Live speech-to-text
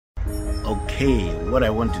Okay, what I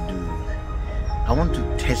want to do, I want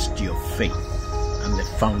to test your faith and the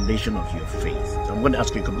foundation of your faith. So I'm going to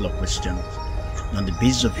ask you a couple of questions. On the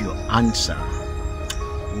basis of your answer,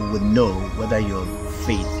 we will know whether your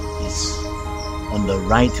faith is on the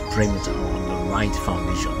right premise or on the right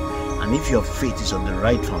foundation. And if your faith is on the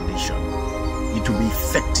right foundation, it will be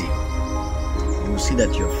effective. You will see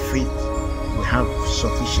that your faith will have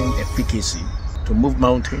sufficient efficacy to move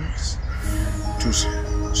mountains, to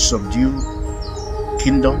subdue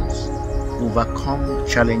kingdoms, overcome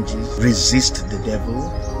challenges, resist the devil,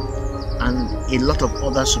 and a lot of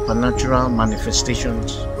other supernatural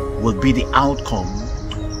manifestations will be the outcome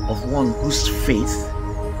of one whose faith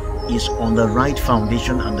is on the right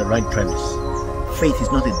foundation and the right premise. Faith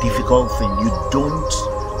is not a difficult thing. You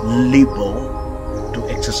don't labor to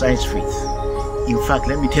exercise faith. In fact,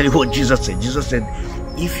 let me tell you what Jesus said. Jesus said,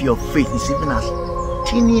 if your faith is even as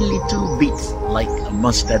teeny little bit like a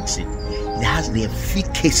mustard seed, it has the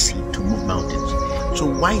efficacy to move mountains. So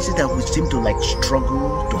why is it that we seem to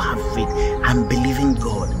struggle to have faith? I'm believing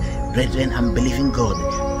God. Brethren, I'm believing God.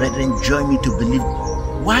 Brethren, join me to believe.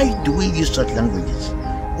 Why do we use such languages?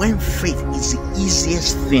 When faith is the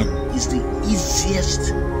easiest thing, is the easiest.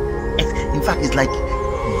 In fact, it's like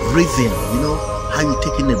breathing. You know how you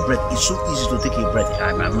take in a breath. It's so easy to take a breath.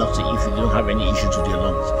 I'm not saying if you don't have any issues with your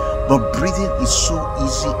lungs. But breathing is so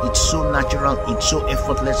easy, it's so natural, it's so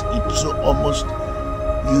effortless, it's so almost,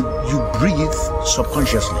 you breathe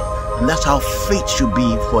subconsciously. And that's how faith should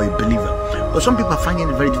be for a believer. But some people are finding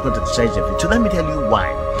it very difficult to exercise their faith. So let me tell you why.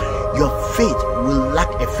 Your faith will lack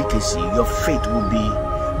efficacy. Your faith will be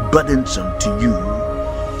burdensome to you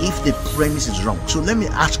if the premise is wrong. So let me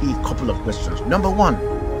ask you a couple of questions. Number one,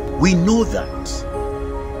 we know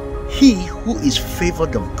that he who is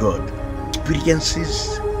favored of God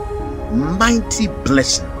experiences mighty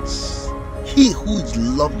blessings. He who is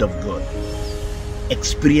loved of God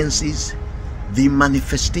experiences the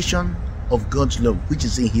manifestation of God's love, which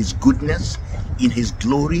is in his goodness, in his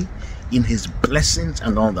glory, in his blessings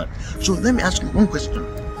and all that. So let me ask you one question.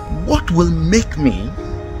 What will make me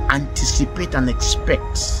anticipate and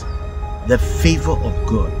expect the favor of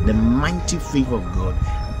God, the mighty favor of God,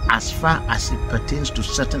 as far as it pertains to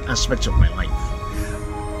certain aspects of my life?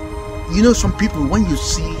 You know, some people, when you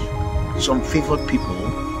see some favored people,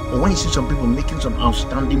 or when you see some people making some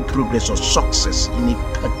outstanding progress or success in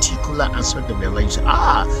a particular aspect of their life, you say,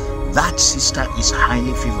 that sister is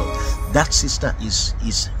highly favored, that sister is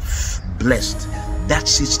blessed, that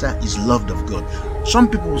sister is loved of God. Some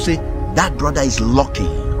people will say that brother is lucky,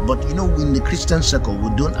 but you know, in the Christian circle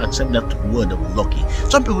we don't accept that word of lucky.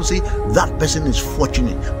 Some people say that person is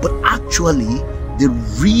fortunate, but actually the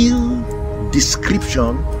real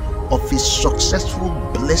description of a successful,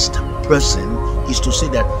 blessed person is to say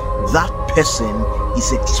that that person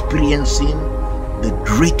is experiencing the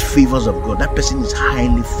great favors of God. That person is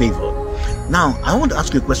highly favored. Now, I want to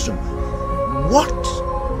ask you a question. What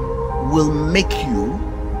will make you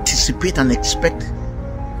anticipate and expect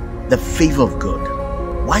the favor of God?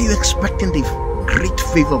 Why are you expecting the great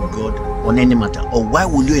favor of God on any matter? Or why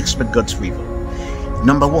will you expect God's favor?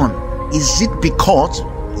 Number one, is it because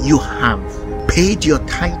you have paid your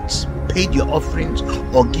tithes, paid your offerings,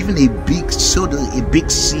 or given sowed a big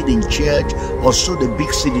seed in church, or sowed a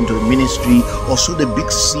big seed into a ministry, or sowed a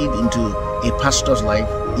big seed into a pastor's life?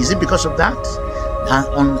 Is it because of that?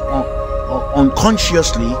 And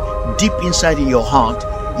unconsciously, deep inside in your heart,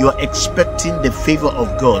 you are expecting the favor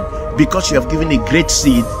of God because you have given a great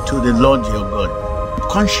seed to the Lord your God.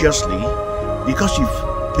 Consciously, because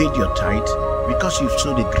you've paid your tithe, because you've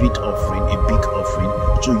sowed a great offering, a big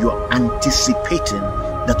offering, so you're anticipating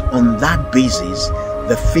that on that basis,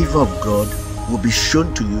 the favor of God will be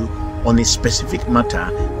shown to you on a specific matter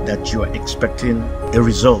that you are expecting a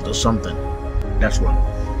result or something. That's one.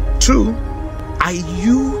 Two, are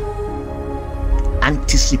you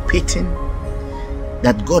anticipating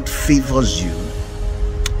that God favors you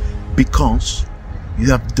because you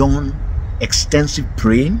have done extensive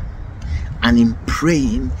praying, and in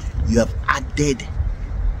praying you have added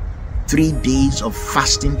 3 days of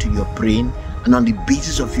fasting to your praying, and on the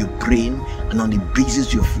basis of your praying and on the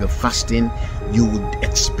basis of your fasting, you would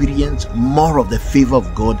experience more of the favor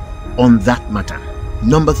of God on that matter?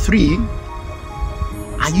 Number three,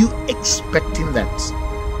 are you expecting that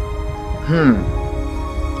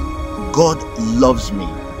God loves me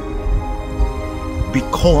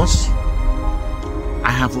because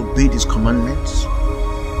I have obeyed his commandments,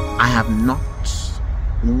 I have not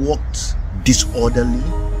walked disorderly,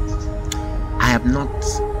 I have not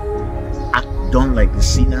done like the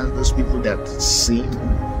sinners, those people that sin,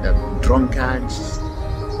 that drunkards,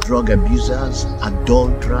 drug abusers,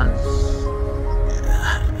 adulterers,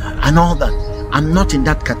 and all that. I'm not in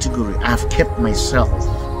that category. I have kept myself.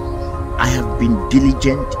 I have been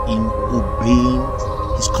diligent in obeying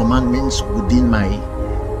his commandments within my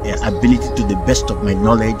ability to the best of my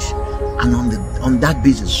knowledge, and on that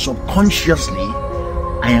basis, subconsciously,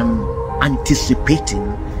 I am anticipating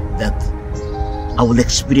that I will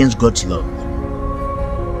experience God's love.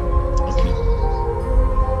 Okay,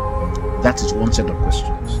 that is one set of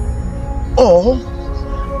questions. Or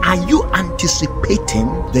are you anticipating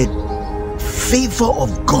the favor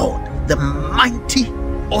of God, the mighty,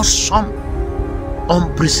 awesome,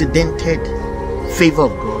 unprecedented favor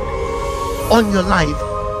of God on your life,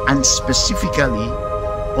 and specifically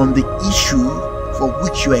on the issue for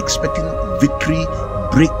which you are expecting victory,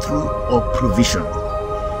 breakthrough, or provision?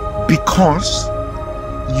 Because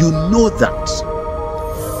you know that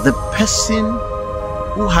the person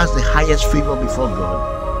who has the highest favor before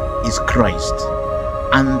God is Christ,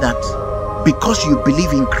 and that because you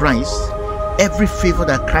believe in Christ, every favor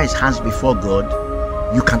that Christ has before God,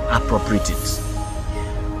 you can appropriate it.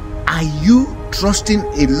 Are you trusting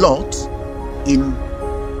a lot in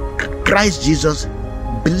Christ Jesus,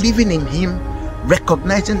 believing in him,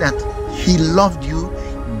 recognizing that he loved you,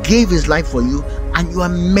 gave his life for you, and you are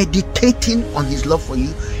meditating on his love for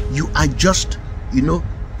you? You are just,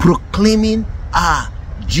 proclaiming,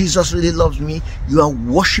 Jesus really loves me. You are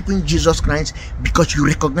worshiping Jesus Christ because you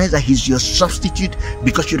recognize that he's your substitute,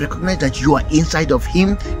 because you recognize that you are inside of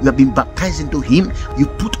him, you have been baptized into him, you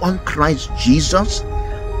put on Christ Jesus,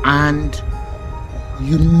 and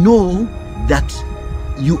you know that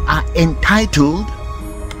you are entitled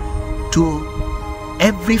to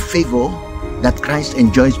every favor that Christ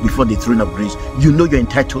enjoys before the throne of grace. You know you're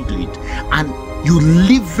entitled to it, and you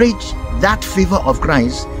leverage that favor of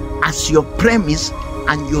Christ as your premise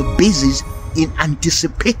and your basis in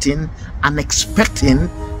anticipating and expecting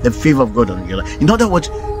the favor of God on your life. In other words,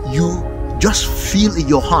 you just feel in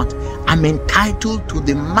your heart, I'm entitled to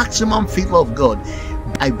the maximum favor of God.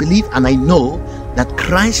 I believe and I know that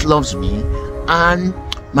Christ loves me, and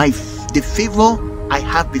the favor I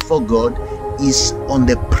have before God is on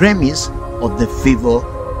the premise of the favor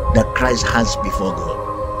that Christ has before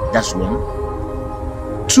God. That's one.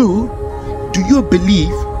 Two, do you believe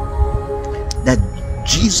that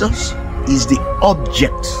Jesus is the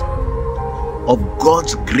object of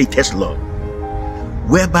God's greatest love,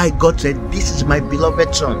 whereby God said, this is my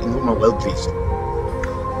beloved Son in whom I'm well pleased,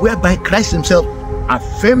 whereby Christ himself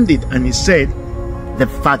affirmed it, and he said, the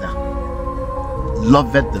Father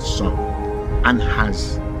loveth the Son and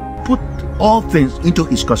has put all things into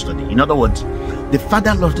his custody. In other words, the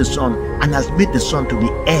Father loves the Son and has made the Son to be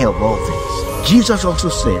heir of all things. Jesus also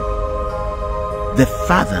said, the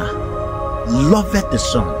Father loveth the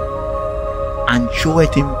Son and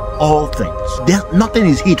showeth him all things. Nothing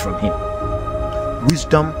is hid from him.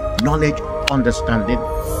 Wisdom, knowledge, understanding,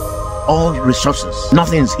 all resources.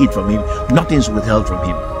 Nothing is hid from him. Nothing is withheld from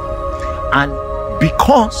him. And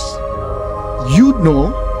because you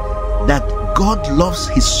know that God loves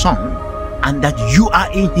his Son and that you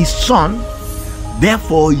are in his Son,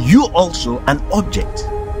 therefore you also an object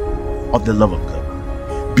of the love of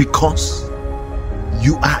God, because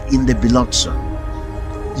you are in the beloved Son.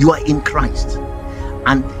 You are in Christ,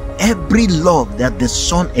 and every love that the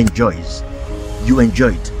Son enjoys, you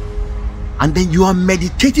enjoy it, and then you are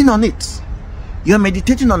meditating on it. You are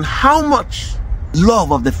meditating on how much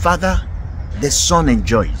love of the Father the Son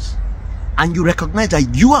enjoys, and you recognize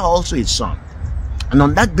that you are also his Son, and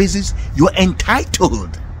on that basis you are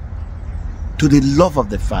entitled to the love of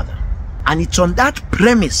the Father. And it's on that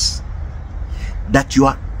premise that you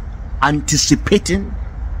are anticipating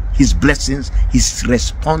his blessings, his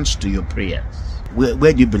response to your prayers.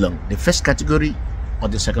 Where do you belong? The first category or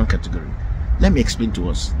the second category? Let me explain to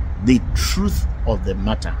us. The truth of the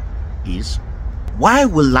matter is, why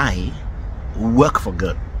will I work for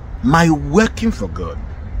God? My working for God,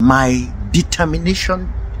 my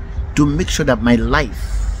determination to make sure that my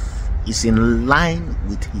life is in line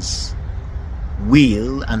with his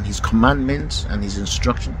will and his commandments and his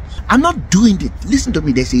instructions. I'm not doing it. Listen to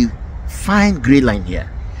me, there's a fine gray line here.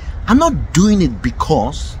 I'm not doing it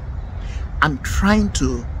because I'm trying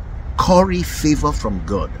to curry favor from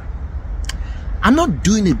God. I'm not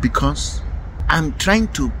doing it because I'm trying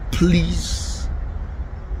to please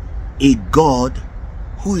a God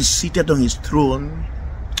who is seated on his throne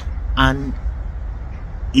and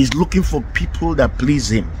is looking for people that please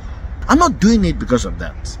him. I'm not doing it because of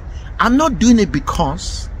that. I'm not doing it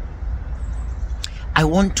because I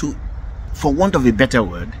want to, for want of a better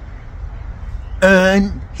word,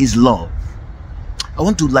 earn his love. I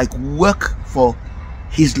want to work for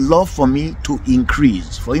his love for me to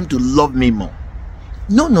increase, for him to love me more.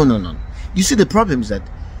 No, no, no, no. You see, the problem is that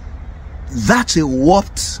that's a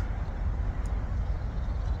warped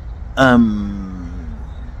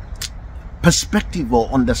perspective or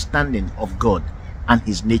understanding of God and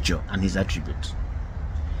his nature and his attributes.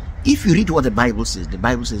 If you read what the Bible says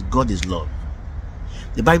God is love.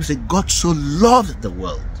 The Bible says God so loved the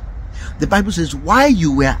world. The Bible says while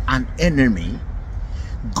you were an enemy,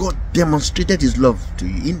 God demonstrated his love to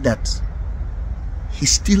you in that he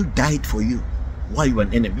still died for you while you were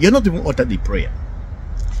an enemy. You're not even uttered the prayer.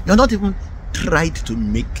 You're not even tried to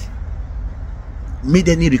made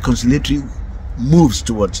any reconciliatory moves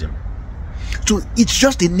towards him. So it's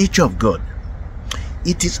just the nature of God.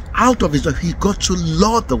 It is out of his love. He got to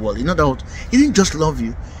love the world. In other words, he didn't just love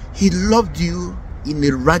you, he loved you in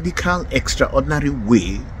a radical, extraordinary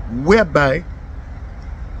way, whereby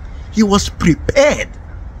he was prepared.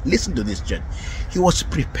 Listen to this, John. He was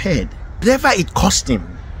prepared, whatever it cost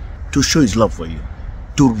him, to show his love for you,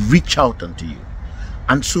 to reach out unto you.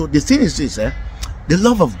 And so the thing is this, the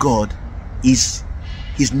love of God is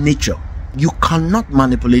his nature. You cannot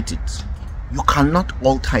manipulate it. You cannot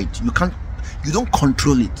alter it. You don't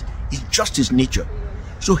control it. It's just his nature.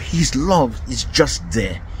 So his love is just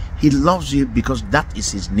there. He loves you because that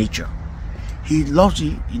is his nature. He loves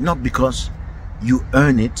you not because you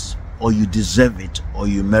earn it or you deserve it or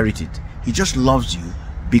you merit it. He just loves you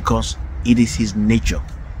because it is his nature.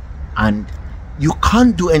 And you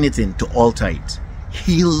can't do anything to alter it.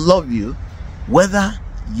 He'll love you whether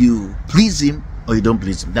you please him or you don't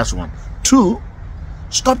please him. That's one. Two,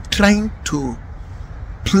 stop trying to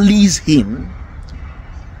please him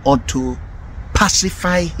or to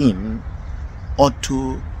pacify him or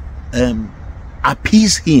to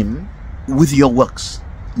appease him with your works.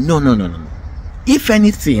 No, no, no, no, no. If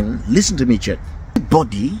anything, listen to me, church.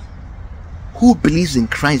 Anybody who believes in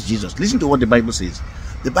Christ Jesus, listen to what the Bible says.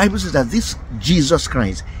 The Bible says that this Jesus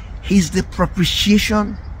Christ, he's the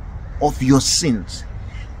propitiation of your sins.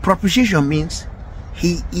 Propitiation means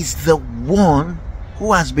he is the one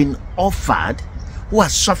who has been offered, who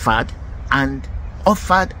has suffered and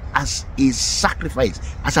offered as a sacrifice,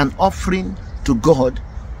 as an offering to God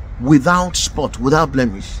without spot, without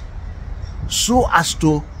blemish, so as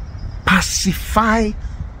to pacify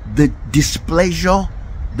the displeasure,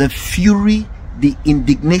 the fury, the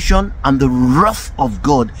indignation and the wrath of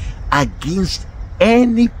God against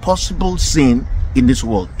any possible sin in this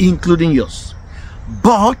world, including yours.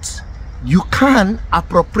 But you can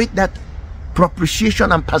appropriate that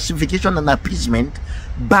propitiation and pacification and appeasement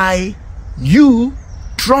by you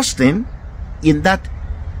trusting in that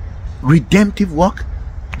redemptive work,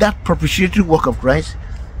 that propitiatory work of Christ,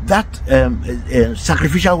 that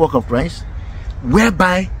sacrificial work of Christ,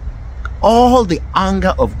 whereby all the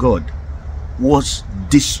anger of God was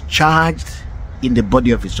discharged in the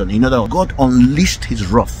body of his son. In other words, God unleashed his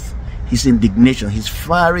wrath, his indignation, his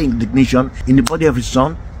fiery indignation in the body of his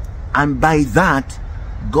son, and by that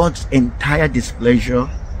God's entire displeasure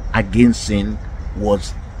against sin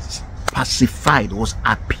was pacified, was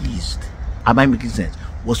appeased. Am I making sense?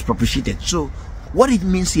 Was propitiated. So what it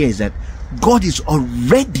means here is that God is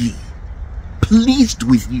already pleased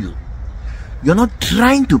with you. You're not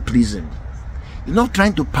trying to please him. You're not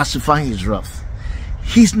trying to pacify his wrath.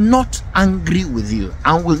 He's not angry with you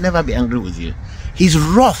and will never be angry with you. His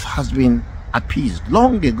wrath has been appeased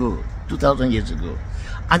long ago, 2,000 years ago.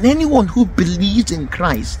 And anyone who believes in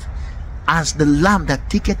Christ as the Lamb that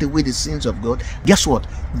taketh away the sins of God, guess what?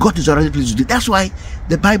 God is already pleased with you. That's why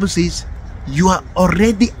the Bible says you are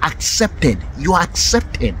already accepted. You are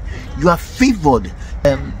accepted. You are favored.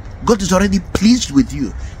 God is already pleased with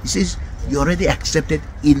you. He says you're already accepted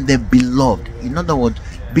in the beloved. In other words,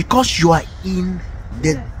 because you are in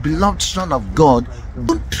the beloved Son of God,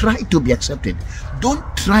 don't try to be accepted. Don't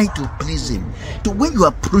try to please him. So when you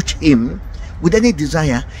approach him with any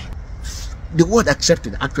desire, the word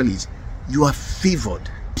accepted actually is you are favored.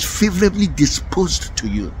 It's favorably disposed to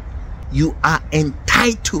you. You are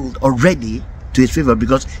entitled already to his favor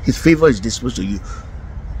because his favor is disposed to you.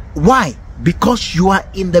 Why? Because you are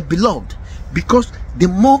in the beloved. Because the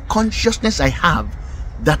more consciousness I have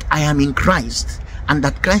that I am in Christ and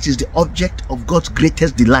that Christ is the object of God's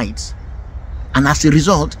greatest delights, and as a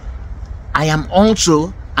result I am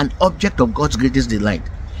also an object of God's greatest delight,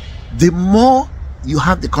 the more you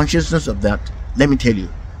have the consciousness of that, let me tell you,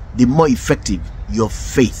 the more effective your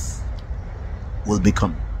faith will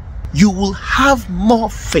become. You will have more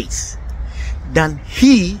faith than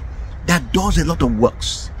he that does a lot of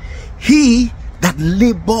works, he that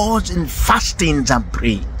labors in fastings and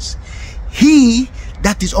prayings, he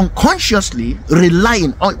that is unconsciously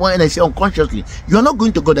relying on, when I say unconsciously, you are not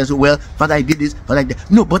going to God and say, well, Father, I did this, Father, I did.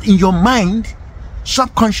 No, but in your mind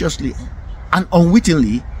subconsciously and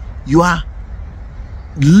unwittingly, you are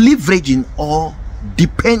leveraging or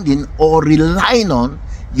depending or relying on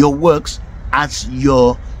your works as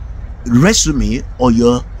your resume or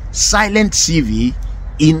your silent CV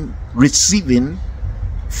in receiving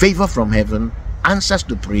favor from heaven, answers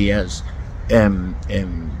to prayers,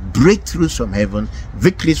 breakthroughs from heaven,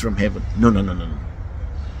 victories from heaven. No.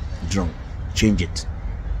 Wrong. Change it.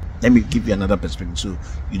 Let me give you another perspective so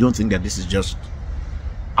you don't think that this is just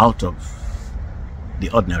out of the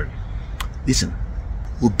ordinary. Listen,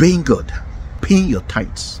 obeying God, paying your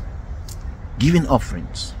tithes, giving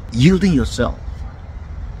offerings, yielding yourself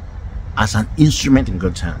as an instrument in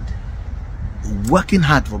God's hand, working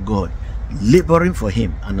hard for God, laboring for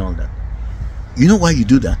Him and all that. You know why you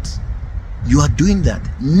do that? You are doing that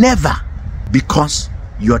never because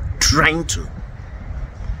you're trying to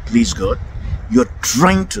please God, you're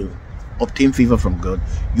trying to obtain favor from God,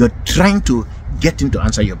 you're trying to get Him to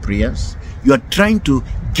answer your prayers, you're trying to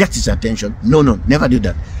get His attention. No, never do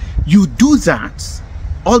that. You do that,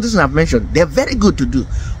 all this I've mentioned, they're very good to do,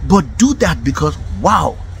 but do that because,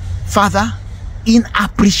 wow, Father, in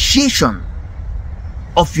appreciation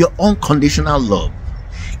of your unconditional love,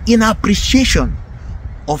 in appreciation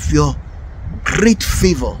of your great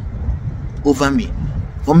favor over me,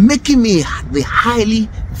 for making me the highly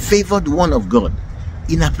favored one of God,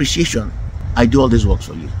 in appreciation, I do all these works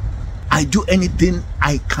for you. I do anything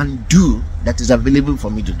I can do that is available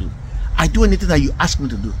for me to do. I do anything that you ask me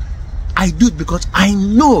to do. I do it because I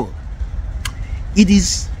know it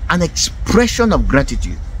is an expression of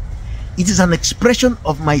gratitude. It is an expression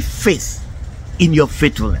of my faith in your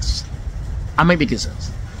faithfulness. Am I making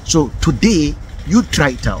sense? So today, you try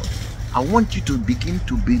it out. I want you to begin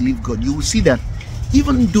to believe God. You will see that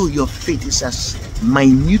even though your faith is as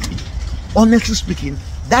minute, honestly speaking,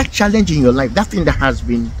 that challenge in your life, that thing that has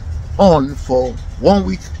been on for 1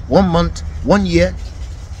 week, 1 month, 1 year,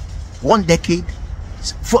 1 decade,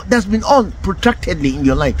 that's been on protractedly in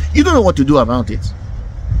your life, you don't know what to do about it.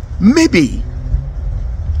 Maybe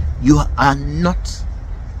you are not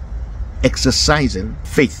exercising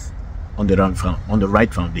faith on the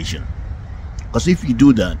right foundation, because if you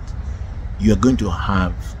do that, you are going to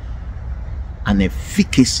have an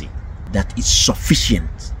efficacy that is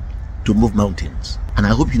sufficient to move mountains. And I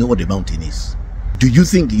hope you know what a mountain is. Do you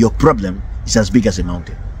think your problem is as big as a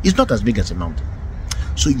mountain? It's not as big as a mountain.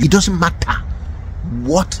 So it doesn't matter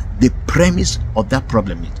what the premise of that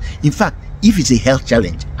problem is. In fact, if it's a health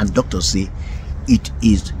challenge and doctors say it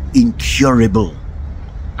is incurable,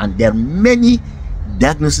 and there are many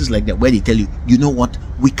diagnoses like that where they tell you, you know what,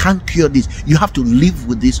 we can't cure this, you have to live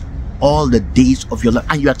with this all the days of your life,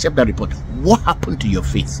 and you accept that report. What happened to your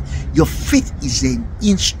faith? Your faith is an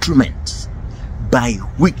instrument by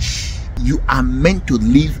which you are meant to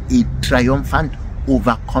live a triumphant,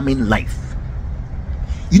 overcoming life.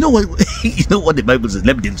 You know what? You know what the Bible says?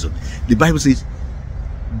 Let me tell you something. The Bible says,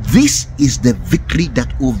 "This is the victory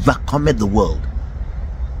that overcometh the world,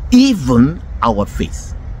 even our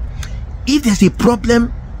faith." If there's a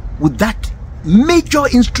problem with that major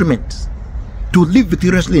instrument to live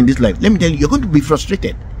victoriously in this life, let me tell you, you're going to be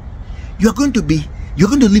frustrated. You're going to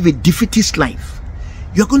live a defeatist life.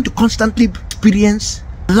 You're going to constantly experience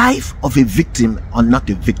life of a victim or not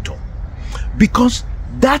a victor, because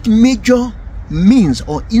that major means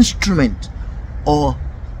or instrument or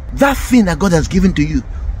that thing that God has given to you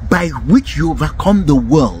by which you overcome the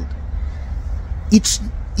world, it's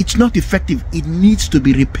not effective. It needs to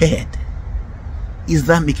be repaired. Is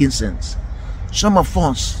that making sense? Some of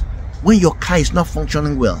us, when your car is not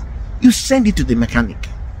functioning well, you send it to the mechanic,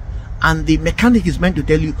 and the mechanic is meant to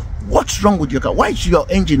tell you what's wrong with your car. Why is your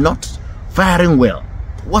engine not firing well?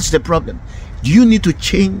 What's the problem? Do you need to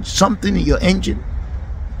change something in your engine?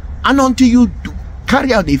 And until you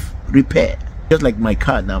carry out the repair, just like my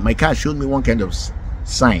car now, my car showed me one kind of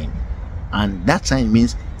sign, and that sign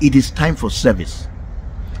means it is time for service.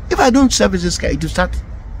 If I don't service this car, it will start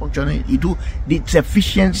functioning. Its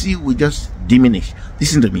efficiency will just diminish.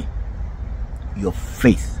 Listen to me. Your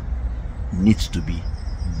faith needs to be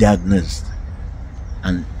diagnosed,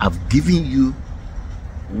 and I've given you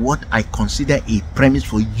what I consider a premise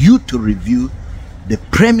for you to review the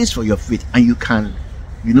premise for your faith, and you can,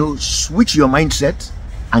 switch your mindset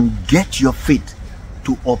and get your faith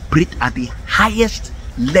to operate at the highest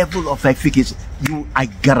level of efficacy. I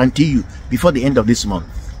guarantee you, before the end of this month,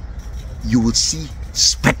 you will see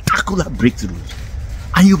spectacular breakthroughs,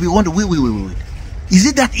 and you'll be wondering, wait, is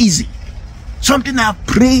it that easy? Something I have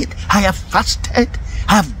prayed, I have fasted,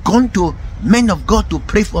 I have gone to men of God to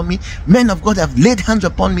pray for me, men of God have laid hands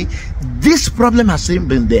upon me, this problem has still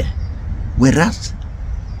been there. Whereas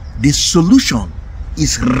the solution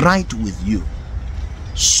is right with you,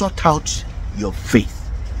 sort out your faith.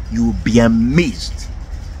 You will be amazed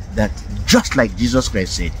that just like Jesus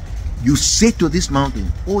Christ said, you say to this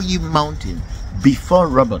mountain, O ye mountain, before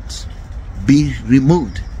Robert, be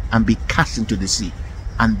removed and be cast into the sea,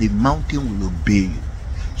 and the mountain will obey you.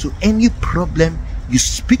 So any problem, you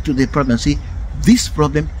speak to the problem and say, this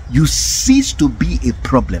problem, you cease to be a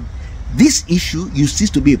problem. This issue, you cease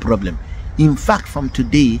to be a problem. In fact, from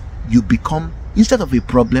today, you become, instead of a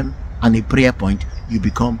problem and a prayer point, you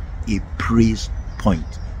become a praise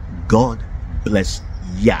point. God bless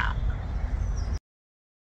ya.